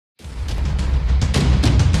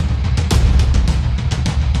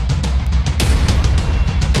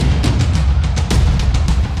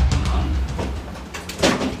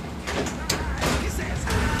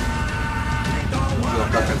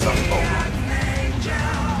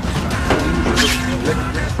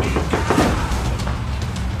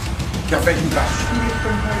welchem Gast spiele ich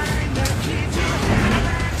denn heute?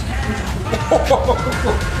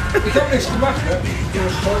 Ich hab nichts gemacht, ne? Du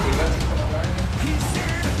bist toll, die lass ich von alleine.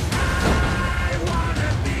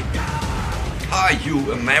 Are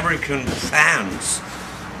you American fans?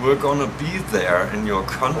 We're gonna be there in your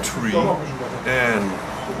country in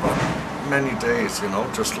many days, you know,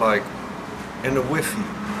 just like in a Wi-Fi,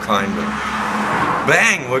 kind of.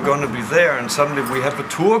 Bang, we're gonna be there, and suddenly we have a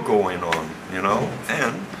tour going on, you know,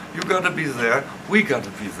 and you gotta be there, we gotta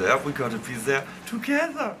be there, we gotta be there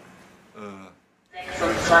together.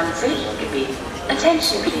 26 gebiet.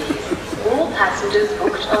 Attention please. All passengers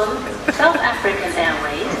booked on South African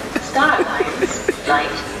Airways, Star Alliance,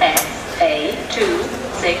 flight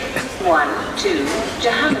SA2612,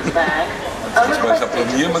 Johannesburg. Ich habe noch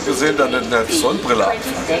nie jemand gesehen, der eine Sonnenbrille hat.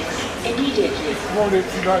 Immediately.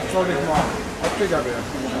 Vielleicht soll ich mal Ableger werden.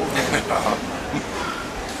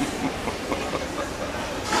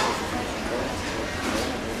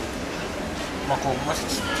 Mal gucken, was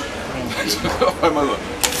ist. Auf einmal so.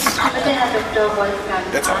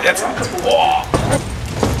 Jetzt aber, jetzt aber. Boah.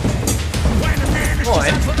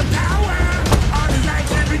 Moin.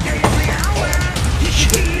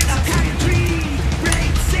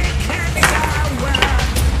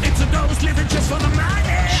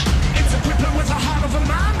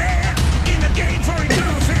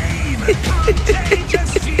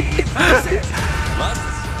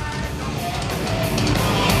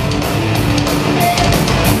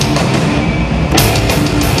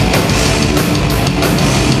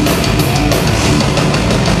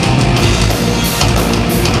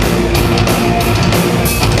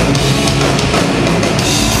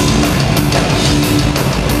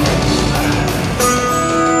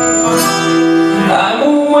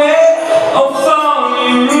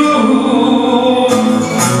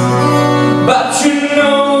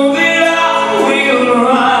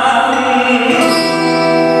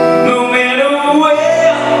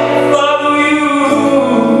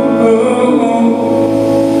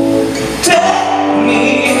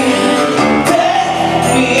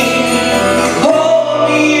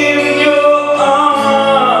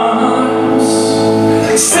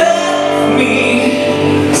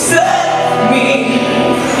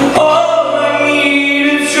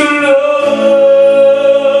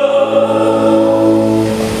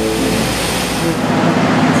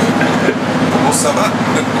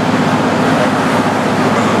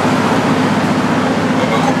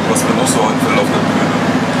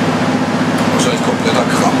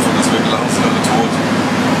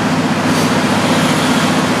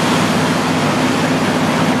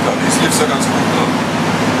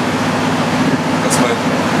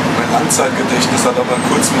 Langzeitgedächtnis hat aber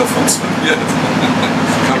kurz wieder funktioniert.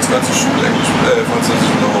 Ich kann das ganze Schulenglisch,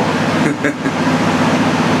 Französisch wiederholen.